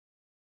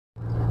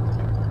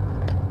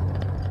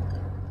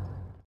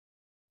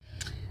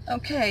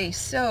Okay,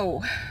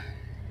 so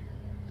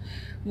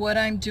what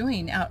I'm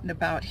doing out and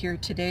about here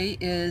today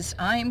is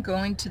I'm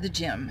going to the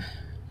gym.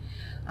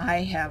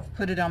 I have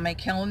put it on my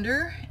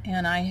calendar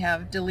and I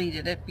have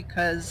deleted it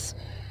because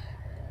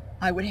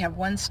I would have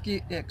one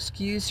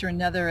excuse or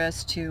another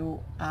as to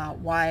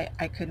why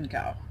I couldn't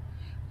go.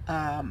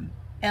 And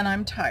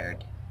I'm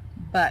tired,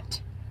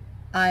 but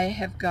I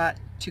have got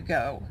to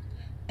go.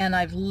 And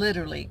I've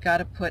literally got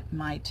to put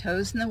my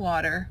toes in the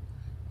water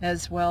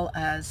as well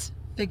as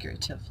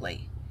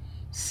figuratively.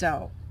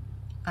 So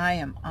I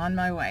am on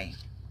my way.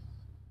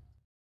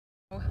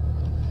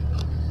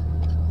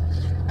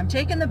 I'm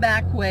taking the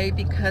back way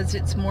because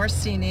it's more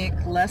scenic,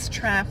 less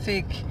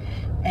traffic,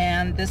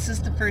 and this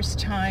is the first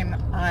time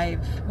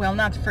well,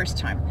 not the first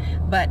time,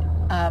 but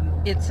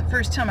it's the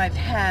first time I've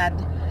had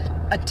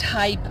a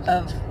type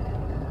of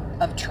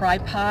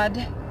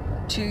tripod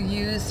to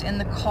use in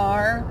the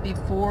car.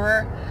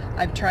 Before,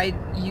 I've tried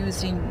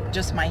using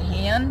just my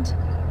hand,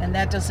 and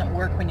that doesn't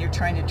work when you're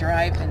trying to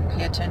drive and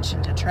pay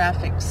attention to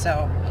traffic.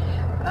 So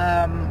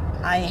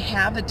I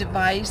have a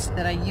device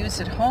that I use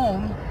at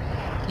home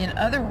in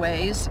other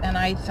ways, and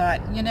I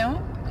thought,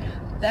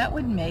 that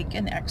would make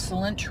an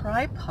excellent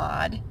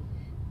tripod,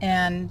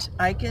 and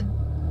I could,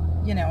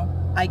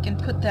 I can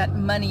put that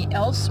money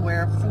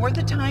elsewhere. For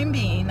the time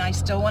being, I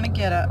still want to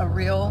get a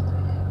real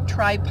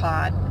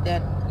tripod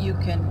that you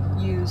can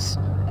use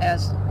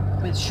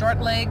with short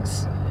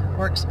legs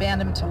or expand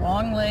them to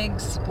long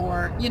legs,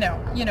 or you know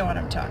what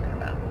I'm talking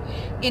about.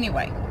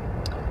 Anyway,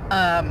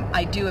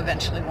 I do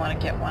eventually want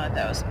to get one of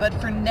those, but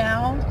for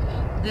now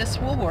this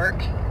will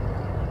work,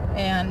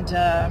 and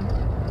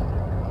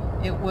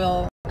it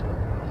will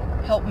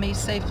help me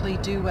safely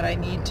do what I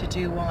need to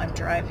do while I'm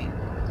driving.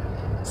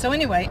 So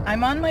anyway,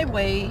 I'm on my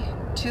way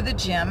to the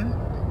gym,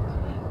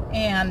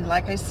 and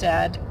like I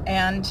said,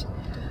 and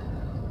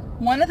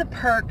one of the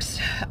perks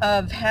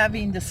of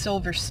having the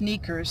silver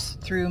sneakers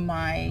through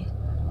my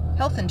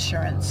health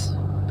insurance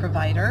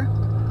provider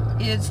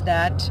is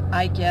that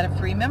I get a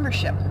free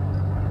membership.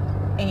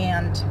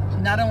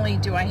 And not only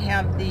do I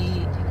have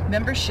the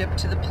membership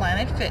to the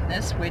Planet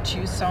Fitness, which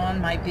you saw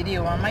in my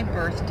video on my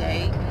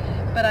birthday,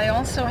 but I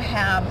also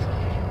have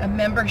a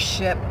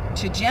membership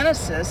to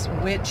Genesis,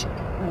 which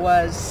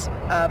was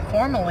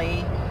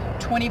formerly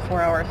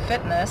 24-hour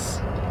fitness.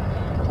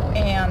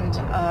 And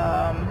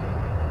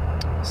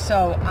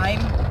so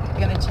I'm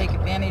going to take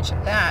advantage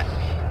of that.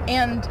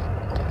 And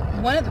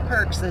one of the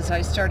perks, as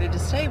I started to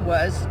say,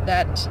 was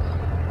that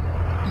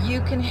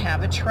you can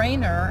have a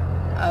trainer,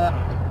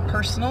 a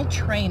personal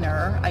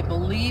trainer. I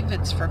believe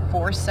it's for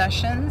 4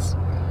 sessions.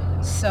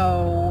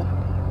 So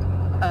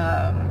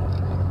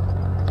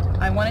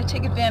I want to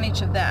take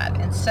advantage of that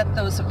and set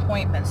those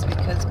appointments,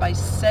 because by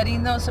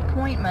setting those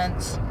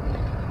appointments,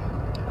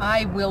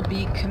 I will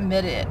be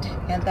committed,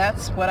 and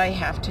that's what I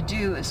have to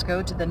do, is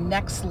go to the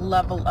next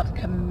level of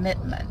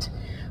commitment.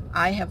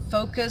 I have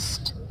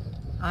focused,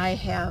 I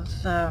have,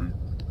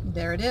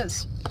 there it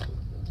is,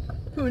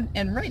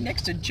 and right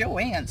next to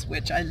Joann's,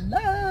 which I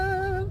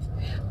love.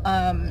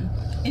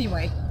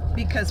 Anyway,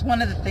 because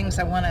one of the things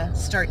I want to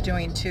start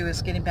doing too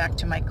is getting back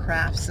to my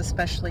crafts,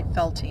 especially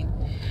felting.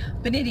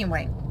 But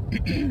anyway,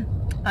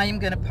 I am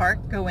going to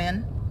go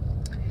in.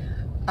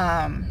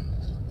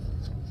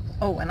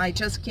 Oh, and I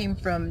just came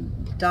from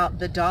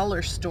the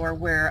dollar store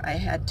where I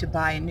had to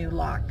buy a new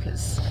lock,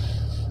 because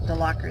the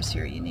lockers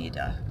here, you need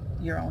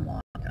your own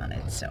lock on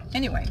it. So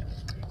anyway,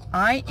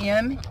 I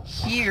am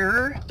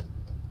here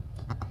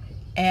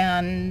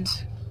and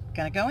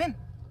gonna go in.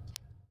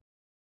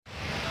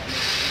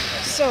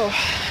 So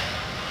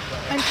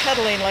I'm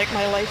pedaling like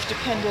my life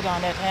depended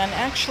on it, and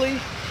actually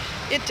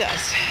it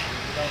does.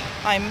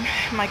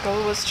 My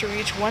goal was to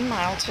reach 1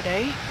 mile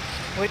today,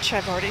 which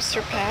I've already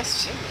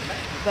surpassed,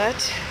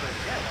 but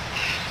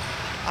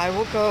I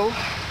will go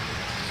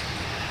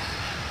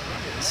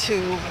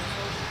to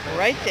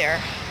right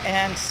there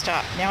and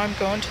stop. Now I'm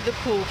going to the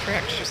pool for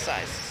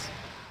exercises.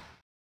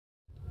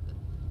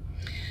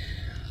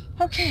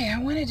 Okay, I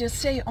wanted to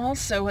say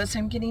also, as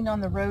I'm getting on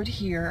the road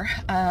here,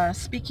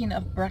 speaking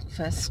of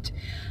breakfast,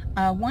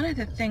 one of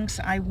the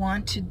things I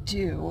want to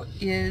do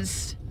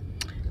is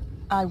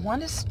I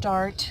want to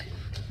start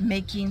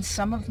making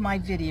some of my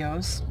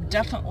videos,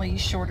 definitely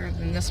shorter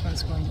than this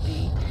one's going to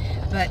be,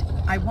 but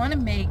I want to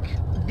make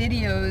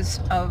videos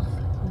of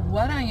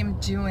what I am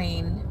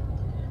doing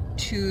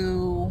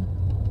to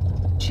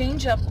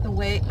change up the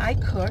way I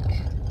cook,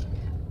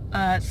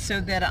 so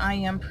that I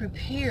am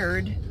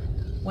prepared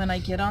when I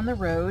get on the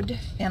road,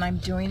 and I'm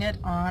doing it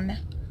on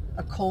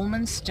a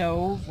Coleman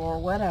stove or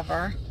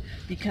whatever,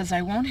 because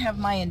I won't have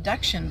my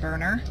induction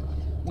burner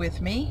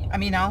with me. I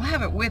mean, I'll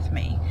have it with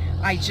me,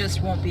 I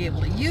just won't be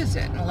able to use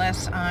it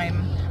unless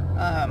I'm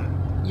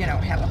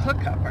have a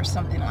hookup or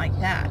something like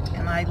that,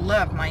 and I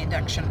love my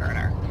induction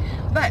burner.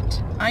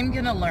 But I'm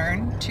gonna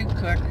learn to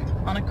cook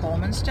on a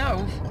Coleman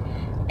stove,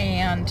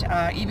 and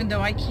even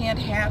though I can't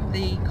have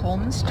the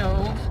Coleman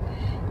stove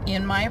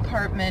in my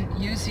apartment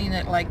using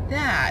it like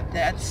that,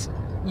 that's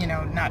you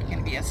know, not going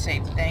to be a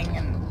safe thing,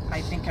 and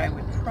I think I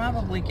would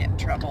probably get in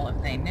trouble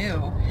if they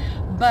knew.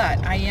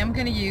 But I am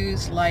going to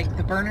use like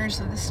the burners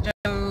of the stove.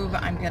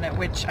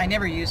 Which I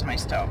never use my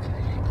stove.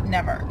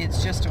 Never.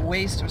 It's just a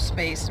waste of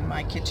space in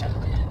my kitchen.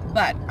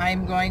 But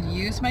I'm going to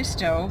use my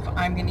stove.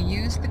 I'm going to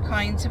use the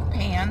kinds of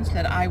pans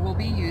that I will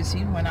be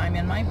using when I'm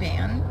in my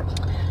van.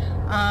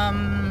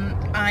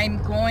 I'm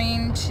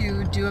going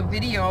to do a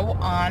video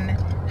on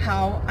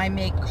how I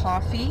make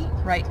coffee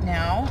right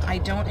now. I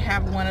don't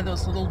have one of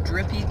those little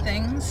drippy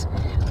things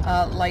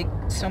like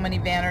so many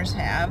vanners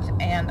have,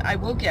 and I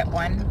will get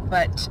one,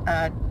 but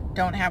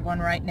don't have one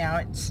right now.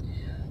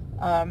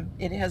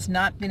 It has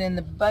not been in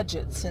the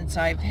budget since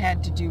I've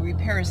had to do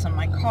repairs on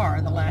my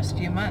car the last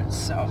few months,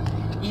 so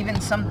even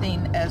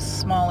something as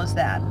small as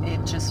that,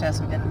 it just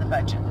hasn't been in the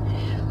budget.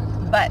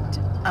 But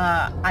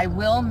I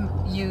will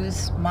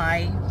use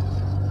my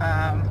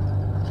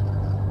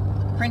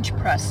French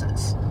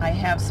presses. I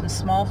have some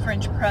small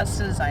French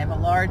presses. I have a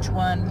large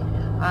one.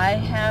 I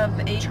have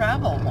a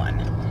travel one.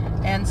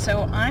 And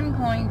so I'm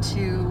going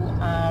to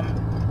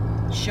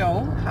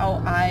show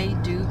how I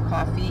do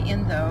coffee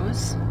in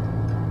those.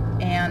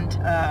 And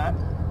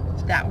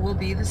that will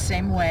be the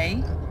same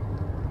way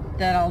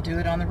that I'll do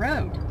it on the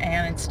road.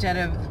 And instead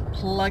of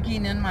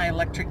plugging in my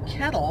electric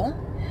kettle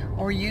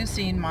or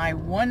using my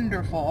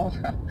wonderful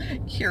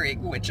Keurig,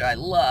 which I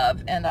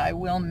love and I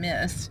will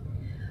miss,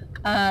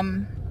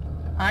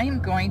 I am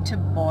going to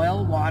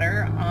boil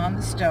water on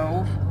the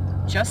stove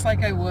just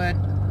like I would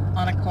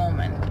on a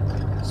Coleman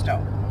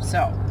stove.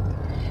 So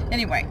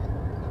anyway,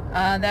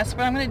 that's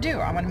what I'm going to do.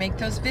 I'm going to make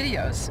those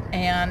videos,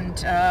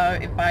 and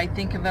if I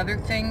think of other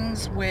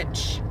things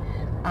which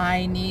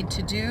I need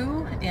to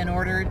do in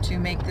order to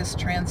make this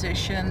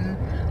transition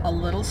a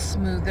little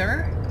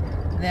smoother,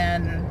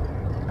 then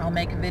I'll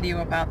make a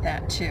video about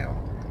that too.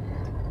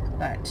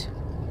 But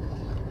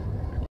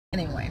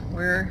anyway,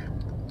 we're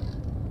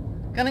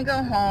gonna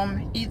go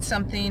home, eat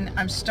something.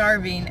 I'm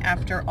starving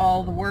after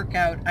all the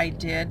workout I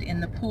did in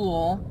the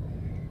pool.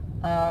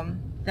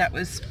 That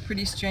was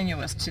pretty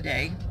strenuous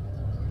today.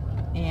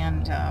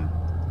 And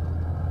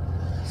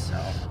so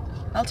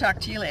I'll talk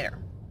to you later.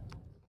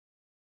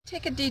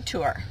 Take a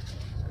detour.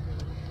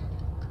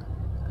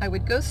 I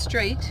would go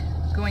straight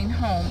going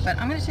home, but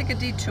I'm going to take a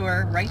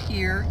detour right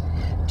here,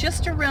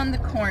 just around the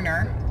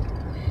corner.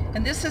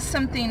 And this is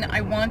something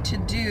I want to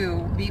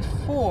do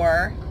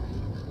before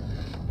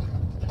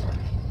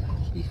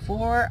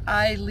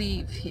I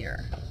leave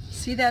here.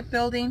 See that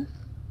building?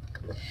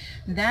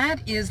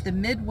 That is the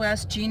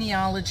Midwest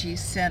Genealogy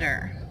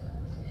Center.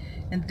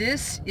 And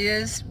this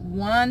is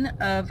one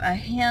of a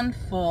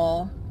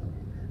handful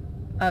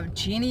of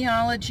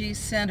genealogy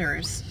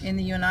centers in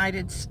the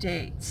United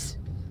States.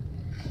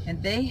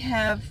 And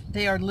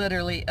they are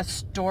literally a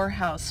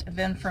storehouse of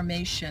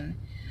information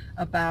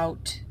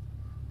about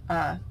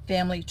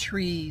family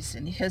trees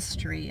and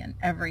history and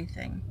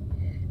everything.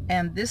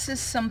 And this is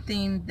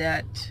something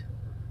that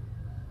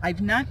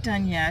I've not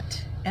done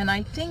yet, and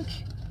I think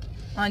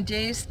on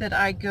days that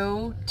I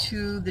go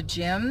to the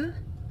gym,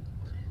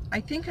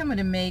 I think I'm going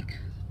to make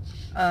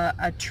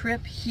a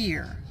trip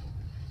here.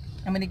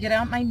 I'm going to get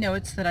out my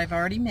notes that I've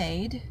already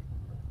made,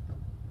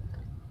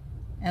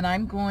 and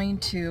I'm going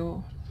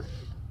to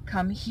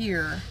come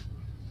here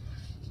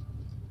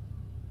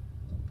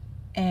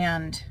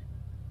and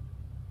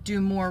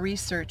do more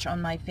research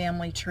on my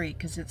family tree,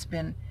 because it's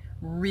been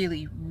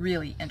really,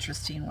 really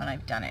interesting when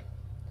I've done it.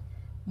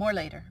 More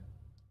later.